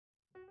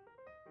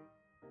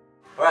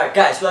Alright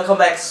guys, welcome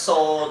back.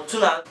 So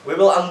tonight we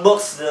will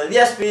unbox the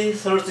ESP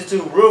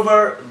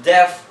Wrover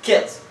Dev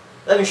Kit.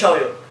 Let me show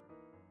you.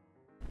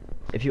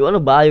 If you want to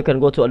buy, you can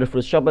go to other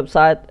fruit shop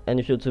website and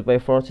you should pay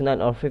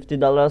 $49 or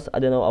 $50. I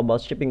don't know about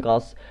shipping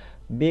costs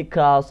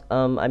because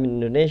I'm in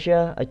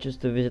Indonesia. I choose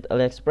to visit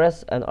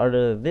AliExpress and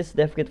order this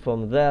dev kit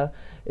from there.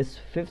 It's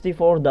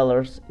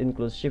 $54,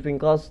 includes shipping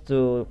costs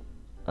to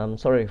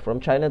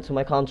from China to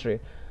my country.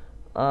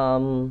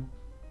 Now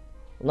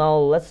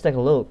let's take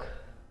a look.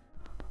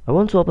 I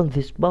want to open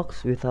this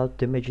box without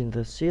damaging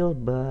the seal,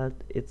 but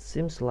it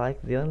seems like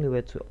the only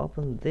way to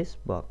open this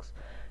box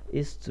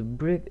is to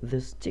break the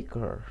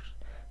sticker,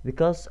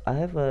 because I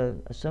have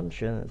an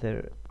assumption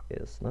there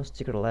is no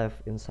sticker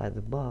left inside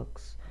the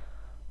box.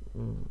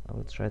 I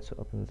will try to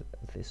open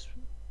this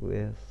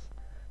with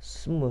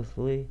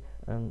smoothly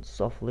and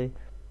softly.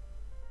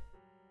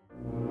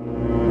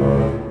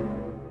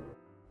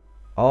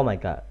 Oh my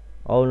god.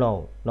 Oh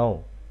no,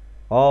 no.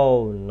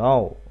 Oh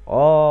no.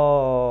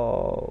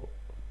 Oh.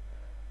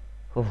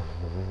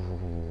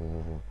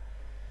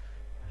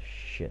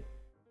 Shit.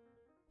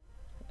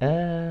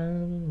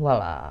 And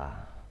voila.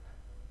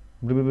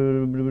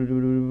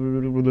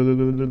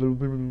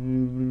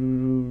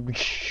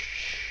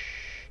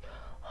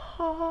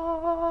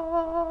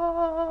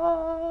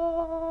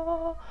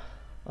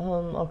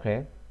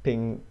 Okay,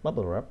 pink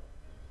bubble wrap,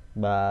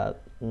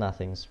 but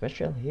nothing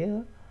special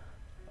here.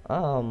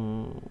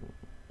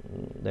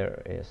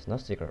 There is no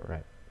sticker,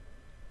 right?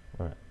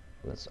 Alright,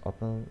 let's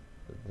open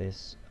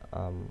this.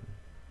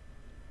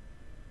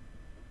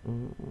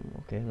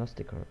 Okay, no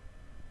sticker.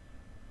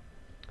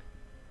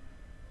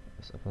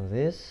 Let's open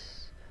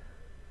this.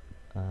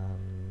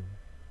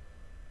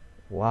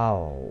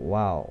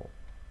 Wow,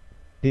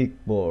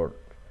 big board.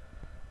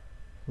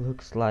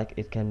 Looks like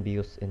it can be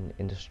used in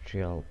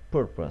industrial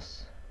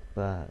purpose,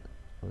 but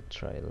we'll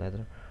try it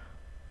later.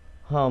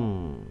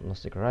 No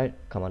sticker, right?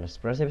 Come on,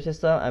 expressive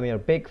system. I'm your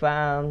big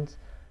fan.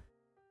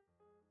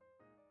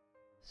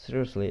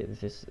 Seriously,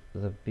 this is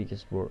the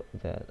biggest board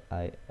that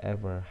I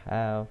ever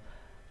have.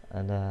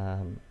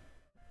 And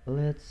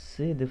let's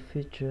see the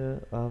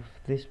feature of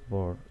this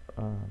board.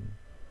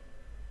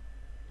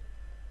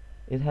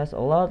 It has a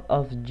lot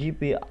of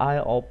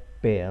GPIO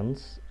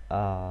pins,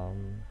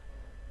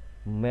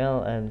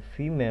 male and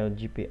female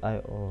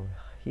GPIO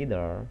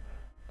header.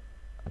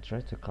 I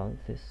try to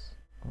count this.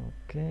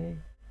 Okay,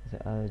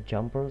 the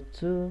jumper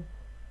too.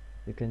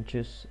 You can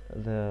choose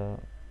the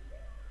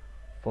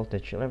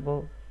voltage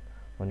level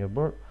on your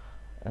board,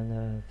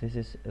 and this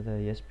is the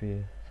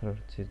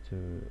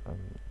ESP32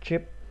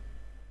 chip.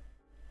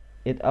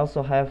 It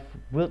also have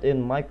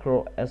built-in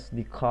micro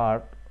SD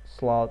card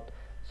slot,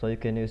 so you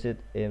can use it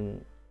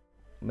in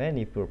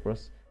many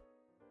purpose.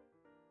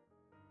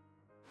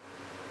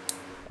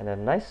 And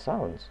then nice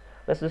sounds.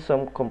 Let's do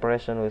some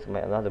comparison with my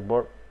another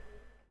board.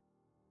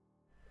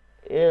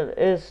 It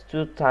is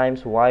 2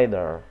 times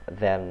wider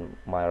than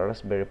my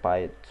Raspberry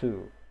Pi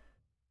 2.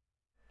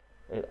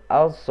 It's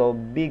also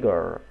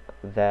bigger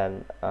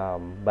than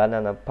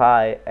Banana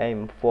Pi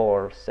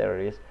M4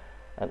 series,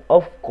 and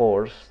of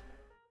course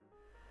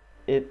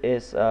it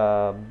is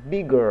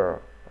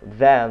bigger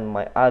than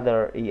my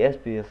other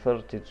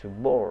ESP32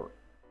 board.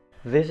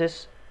 This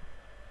is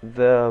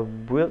the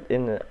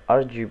built-in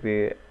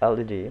RGB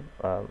LED,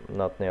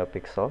 not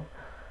NeoPixel.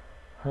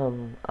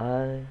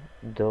 I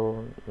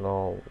don't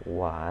know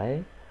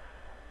why.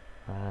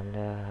 And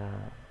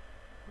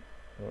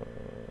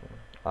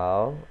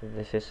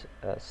this is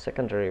a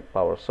secondary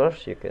power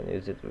source. You can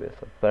use it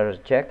with a battery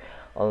jack,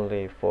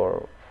 only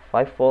for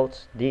 5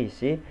 volts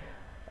DC,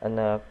 and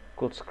a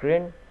cool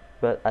screen,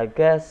 but I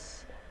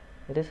guess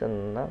it is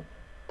not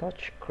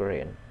touch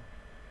screen.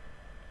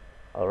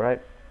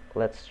 Alright,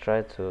 let's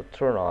try to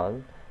turn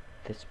on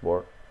this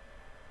board.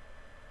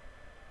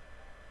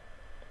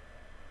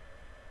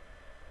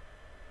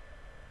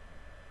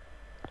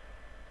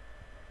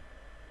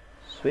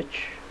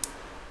 Switch.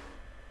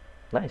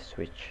 Nice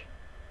switch.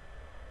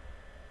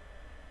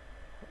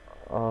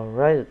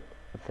 Alright,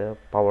 the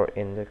power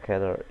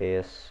indicator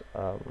is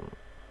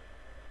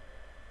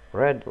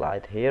red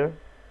light here,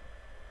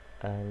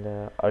 and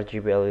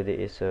RGB LED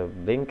is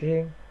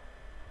blinking.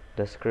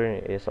 The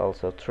screen is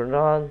also turned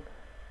on,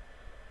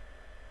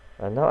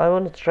 and now I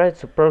want to try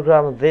to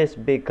program this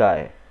big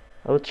guy.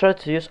 I will try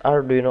to use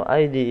Arduino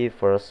IDE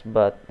first,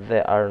 but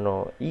there are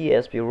no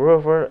ESP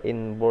Wrover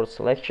in board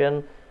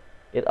selection.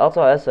 It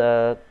also has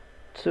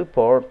 2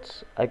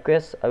 ports. I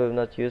guess I will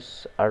not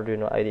use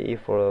Arduino IDE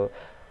for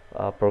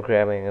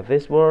programming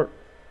this board.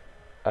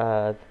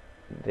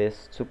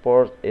 This 2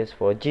 port is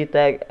for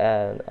JTAG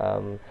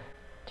and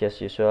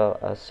just usual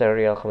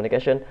serial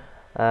communication.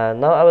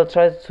 Now I will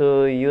try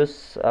to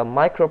use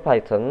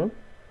MicroPython.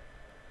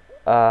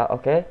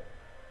 Okay,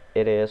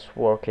 it is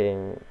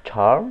working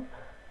charm.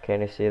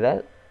 Can you see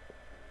that?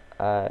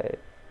 I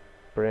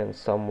print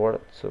some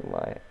word to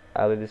my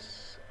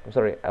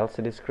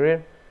LCD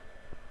screen.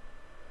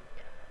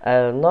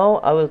 And now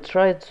I will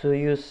try to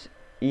use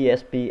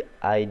ESP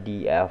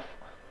IDF.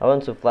 I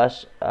want to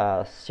flash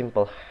a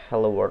simple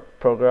hello world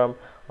program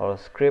or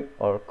script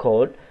or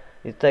code,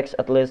 it takes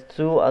at least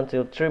 2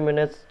 until 3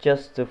 minutes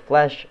just to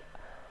flash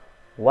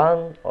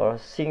one or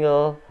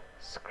single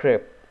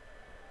script.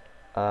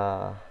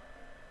 Hello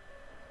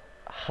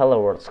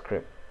world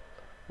script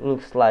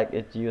looks like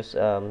it uses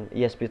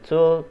ESP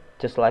tool,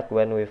 just like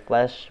when we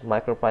flash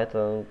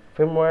MicroPython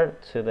firmware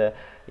to the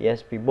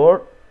ESP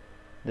board.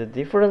 The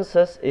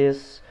differences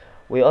is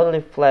we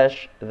only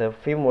flash the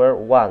firmware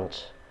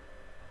once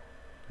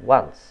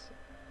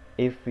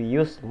if we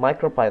use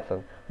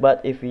MicroPython,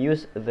 but if we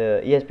use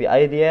the ESP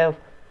IDF,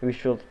 we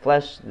should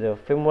flash the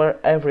firmware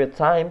every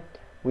time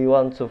we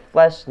want to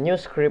flash new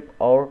script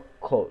or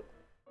code.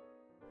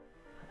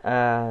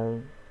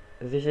 And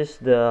this is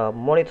the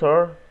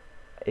monitor.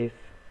 If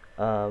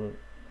you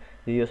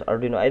use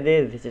Arduino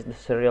IDE, this is the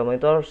serial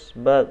monitors,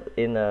 but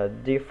in a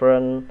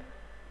different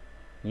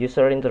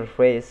user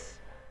interface.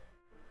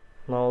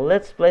 Now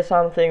let's play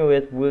something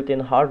with built-in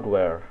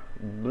hardware.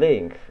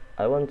 Blink.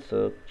 I want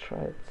to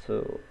try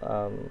to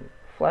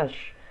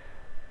flash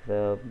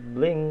the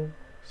Blink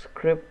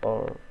script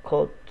or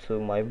code to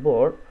my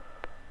board.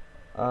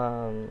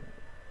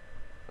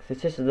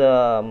 This is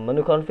the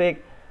menu config.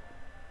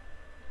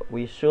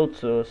 We should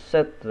to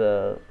set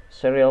the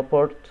serial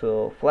port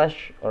to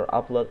flash or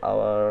upload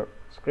our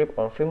script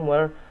or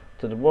firmware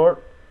to the board,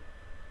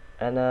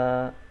 and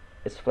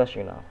it's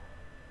flashing now.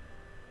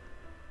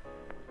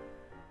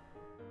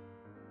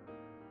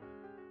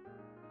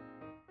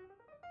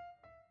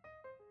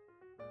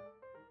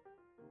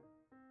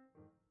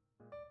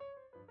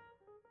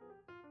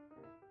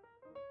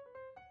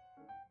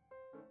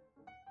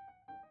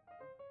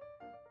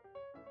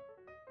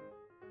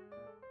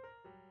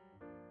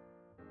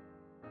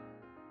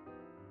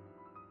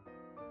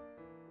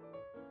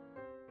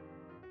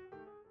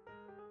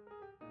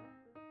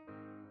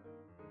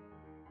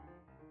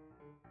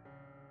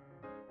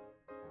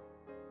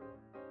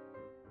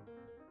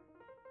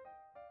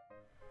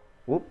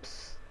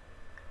 Whoops,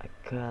 I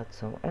got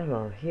some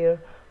error here.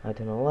 I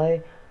don't know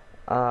why.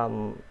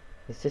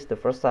 This is the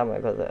first time I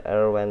got the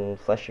error when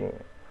flashing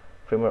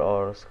firmware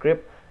or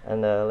script,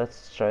 and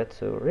let's try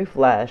to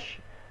reflash.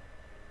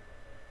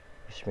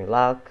 Wish me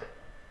luck.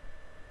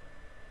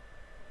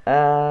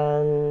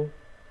 And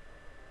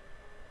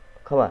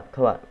come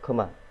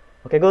on.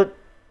 Okay, good.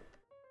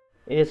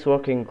 It's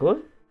working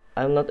good.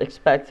 I'm not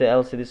expecting the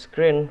LCD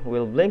screen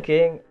will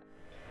blinking.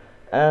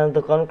 And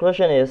the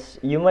conclusion is,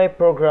 you may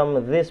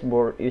program this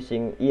board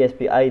using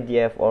ESP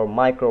IDF or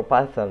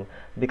MicroPython,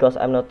 because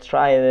I'm not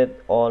trying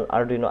it on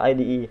Arduino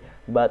IDE.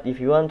 But if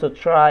you want to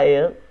try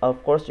it,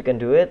 of course you can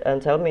do it,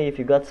 and tell me if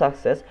you got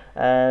success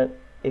and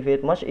if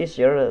it's much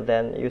easier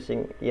than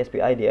using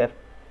ESP IDF.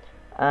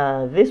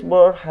 This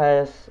board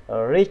has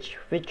a rich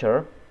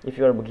feature. If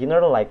you're a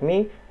beginner like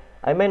me,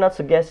 I may not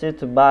suggest you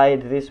to buy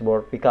this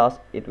board because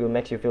it will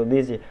make you feel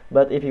dizzy.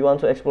 But if you want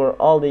to explore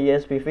all the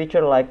ESP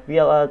feature like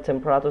PLA,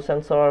 temperature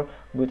sensor,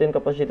 built-in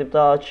capacitive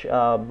touch,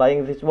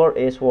 buying this board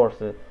is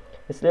worth it.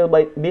 It's a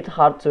little bit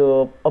hard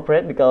to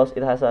operate because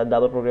it has a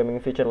double programming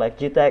feature like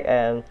GTAG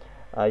and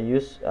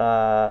use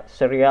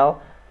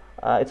serial.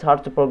 It's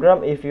hard to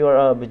program. If you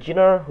are a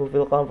beginner who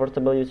feel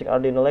comfortable using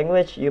Arduino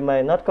language, you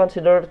may not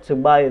consider to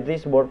buy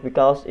this board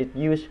because it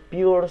uses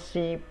pure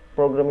C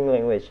programming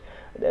language.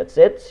 That's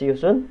it. See you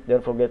soon.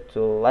 Don't forget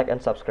to like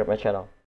and subscribe my channel.